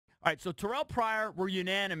All right, so Terrell Pryor, we're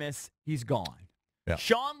unanimous. He's gone. Yeah.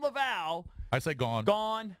 Sean Laval. I say gone.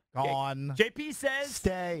 Gone. Gone. JP says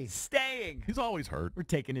Stay. Staying. He's always hurt. We're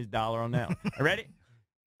taking his dollar on that one. Ready?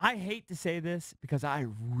 I hate to say this because I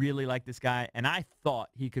really like this guy, and I thought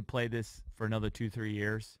he could play this for another 2-3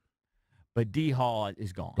 years. But D. Hall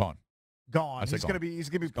is gone. Gone. He's going to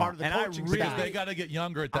be part of the coaching staff. Because they got to get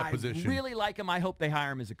younger at that position. I really like him. I hope they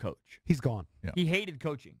hire him as a coach. He's gone. Yeah. He hated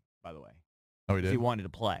coaching, by the way. Oh, he did? He wanted to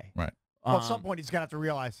play. Right. Well, at some point, he's going to have to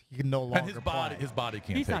realize he can no longer and his body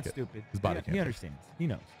can't He's take not it. stupid. His body can't. He understands. He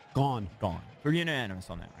knows. Gone. We're unanimous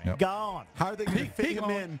on that, right? Yep. Gone. How are they going to fit him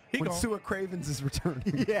in when gone. Sua Cravens is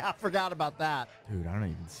returning? Yeah, I forgot about that. Dude, I don't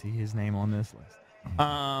even see his name on this list.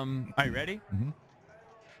 Are you ready? Mm-hmm.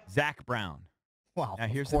 Zach Brown. Well, now,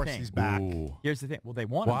 here's of course the thing. he's back. Ooh. Here's the thing. Well, they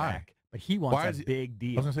want him back, but he wants a big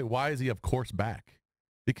deal. I was going to say, why is he, of course, back?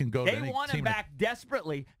 He can go to any They want team him back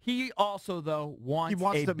desperately. He also, though, wants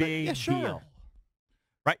a big deal.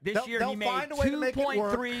 Right? This year he made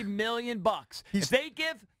 $2.3 million. If they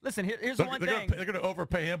give – listen, here's one thing. They're going to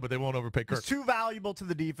overpay him, but they won't overpay Kirk. He's too valuable to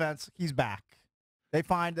the defense. He's back. They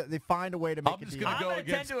find a way to make it deal. I'm going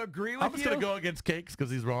to tend to agree with you. I'm just going to go against Cakes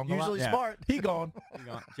because he's wrong. Usually smart. He gone.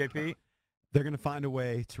 JP? They're going to find a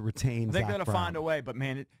way to retain Zach Brown. They're going to find a way, but,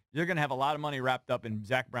 man, you're going to have a lot of money wrapped up in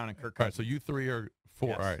Zach Brown and Kirk Cousins. All right, so you three are four.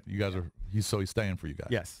 Yes. All right, you guys are – he's staying for you guys.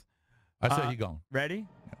 Yes. I say he gone. Ready?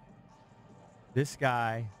 Yeah. This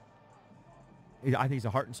guy – I think he's a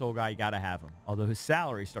heart and soul guy. You got to have him. Although his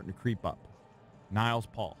salary is starting to creep up. Niles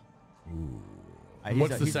Paul. Ooh.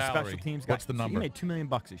 What's the salary? A special teams guy. What's the number? He made $2 million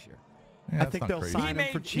this year. Yeah, I think they'll sign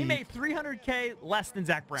him for cheap. He made $300K less than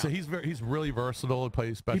Zach Brown. So he's really versatile. He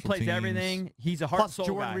plays special teams. He plays everything. He's a heart and soul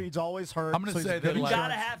Jordan guy. Reed's always hurt. I'm going to say that you got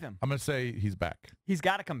to have him. I'm going to say he's back. He's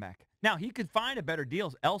got to come back. Now, he could find a better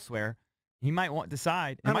deal elsewhere. He might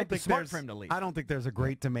decide. It might be smart for him to leave. I don't think there's a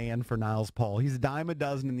great demand for Niles Paul. He's a dime a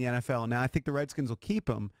dozen in the NFL. Now, I think the Redskins will keep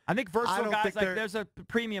him. I think versatile guys, there's a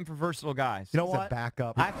premium for versatile guys. You know He's what? a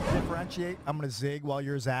backup. I have to differentiate. I'm going to zig while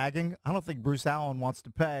you're zagging. I don't think Bruce Allen wants to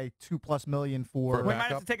pay $2+ million for. We might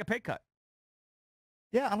have to take a pay cut.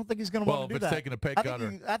 Yeah, I don't think he's going to want to do that. Well, if it's taking a pay cut,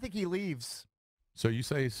 I think he leaves. So you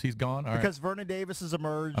say he's gone? All right. Because Vernon Davis has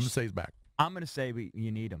emerged. I'm going to say he's back. I'm going to say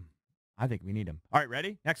you need him. I think we need him. All right,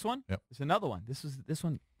 ready? Next one? Yep. It's another one. This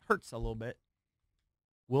one hurts a little bit.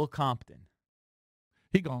 Will Compton.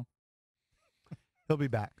 He gone. He'll be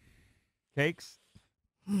back. Cakes?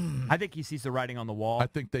 I think he sees the writing on the wall. I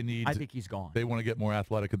think he's gone. They want to get more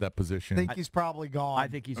athletic at that position. I think he's probably gone. I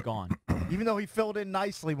think he's gone. Even though he filled in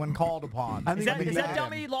nicely when called upon. Is that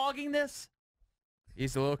dummy logging this?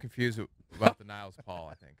 He's a little confused about the Niles Paul,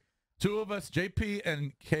 I think. Two of us, JP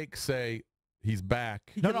and Cake, say he's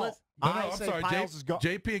back. No, I'm sorry.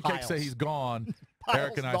 JP and Cake say he's gone.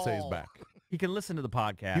 Eric and I say he's back. He can listen to the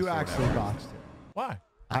podcast. You actually botched it. Why?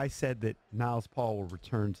 I said that Niles Paul will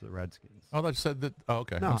return to the Redskins. Oh, I said that. Oh,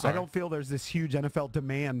 okay. No, I don't feel there's this huge NFL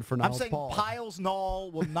demand for Niles Paul. I'm saying Piles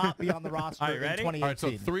Null will not be on the roster in 2018. All right,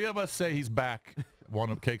 so three of us say he's back. One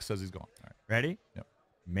of Cake says he's gone. All right. Ready? Yep.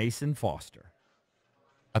 Mason Foster.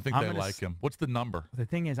 I think they like him. What's the number? The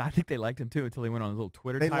thing is, I think they liked him too until he went on a little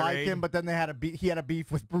Twitter tirade. They liked him, but then he had a beef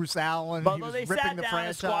with Bruce Allen. But he was they ripping sat the down franchise.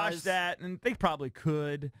 and squashed that, and they probably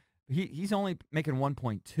could. He's only making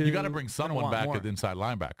 1.2. You got to bring someone back at inside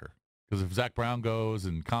linebacker because if Zach Brown goes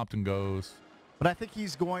and Compton goes. But I think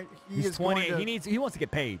he's 20. He wants to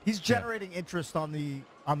get paid. He's generating interest on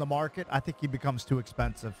the market. I think he becomes too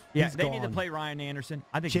expensive. Yeah, they need to play Ryan Anderson.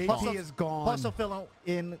 I think JP is gone. Plus, he'll fill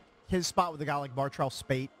in his spot with a guy like Bartrell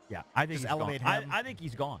Spate. Yeah, I think he's elevate gone. him. I think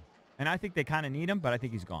he's gone, and I think they kind of need him, but I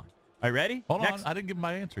think he's gone. Are you ready? Hold on, I didn't give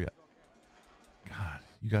my answer yet. God,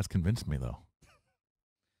 you guys convinced me though.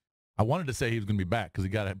 I wanted to say he was going to be back because he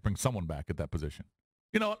got to bring someone back at that position.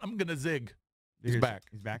 You know what? I'm going to zig. He's back.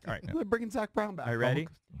 He's back. All right. They're bringing Zach Brown back. Are you ready?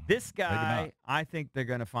 This guy, I think they're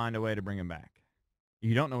going to find a way to bring him back.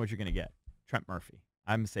 You don't know what you're going to get. Trent Murphy.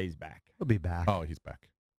 I'm going to say he's back. He'll be back. Oh, he's back.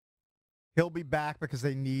 He'll be back because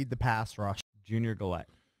they need the pass rush. Junior Gillette.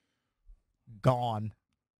 Gone.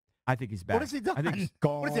 I think he's back. What has he done? I think he's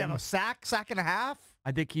gone. What does he have, a sack and a half?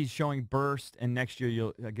 I think he's showing burst, and next year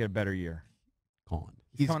you'll get a better year. Gone.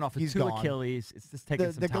 He's coming off of two Achilles. It's just taking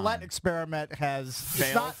some time. The Gillette experiment has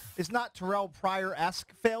failed. It's not Terrell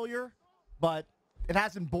Pryor-esque failure, but it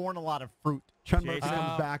hasn't borne a lot of fruit. Trent Murphy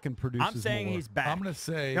comes back and produces I'm saying more. he's back. I'm going to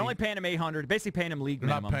say they're only paying him $800, basically paying him league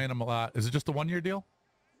minimum. Not paying him a lot. Is it just a one-year deal?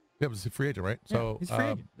 Yeah, it was a free agent, right? Yeah, so he's free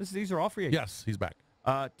agent. These are all free agents. Yes, he's back.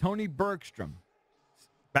 Tony Bergstrom,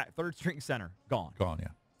 back third string center, gone. Gone, yeah.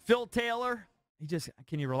 Phil Taylor,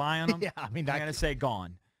 can you rely on him? Yeah, I mean, I'm going to say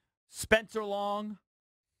gone. Spencer Long,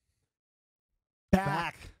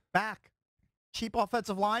 back. Back. Cheap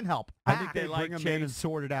offensive line help. I Back. think they like bring him in and Chase.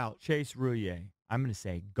 sort it out. Chase Rouillet. I'm going to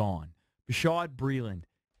say gone. Bashad Breeland.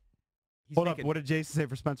 He's Hold up. making- What did Jason say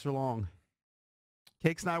for Spencer Long?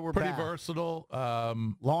 Cakes and I were Pretty back. versatile.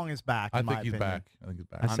 Long is back. I in my think he's opinion. back. I think he's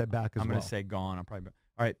back. I said back as I'm well. going to say gone. I'm probably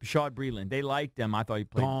all right. Bashad Breeland. They liked him. I thought he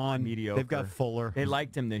played Gone. mediocre. They've got Fuller. They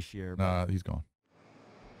liked him this year. But He's gone.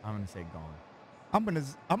 I'm going to say gone. I'm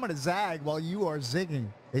gonna zag while you are zigging.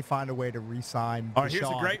 They find a way to re-sign. All right, here's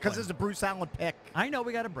a great because one. it's a Bruce Allen pick. I know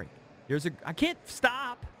we got to break. I can't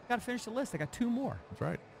stop. Got to finish the list. I got 2 more. That's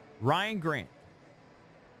right. Ryan Grant.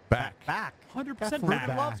 Back. Back. 100% Gruden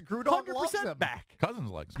back. loves Gruden loves 100% him. back.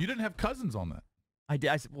 Cousins legs. You didn't have Cousins on that. I did.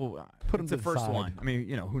 I said, well, Put him it's to the the first side. one. I mean,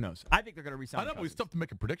 who knows? I think they're going to resign. I know, but we Cousins. still have to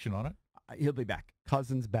make a prediction on it. He'll be back.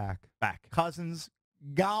 Cousins back. Back. Cousins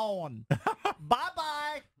gone.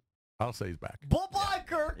 Bye-bye. I'll say he's back. Bull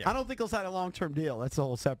biker. Yeah. I don't think he'll sign a long-term deal. That's a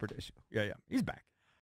whole separate issue. Yeah. He's back.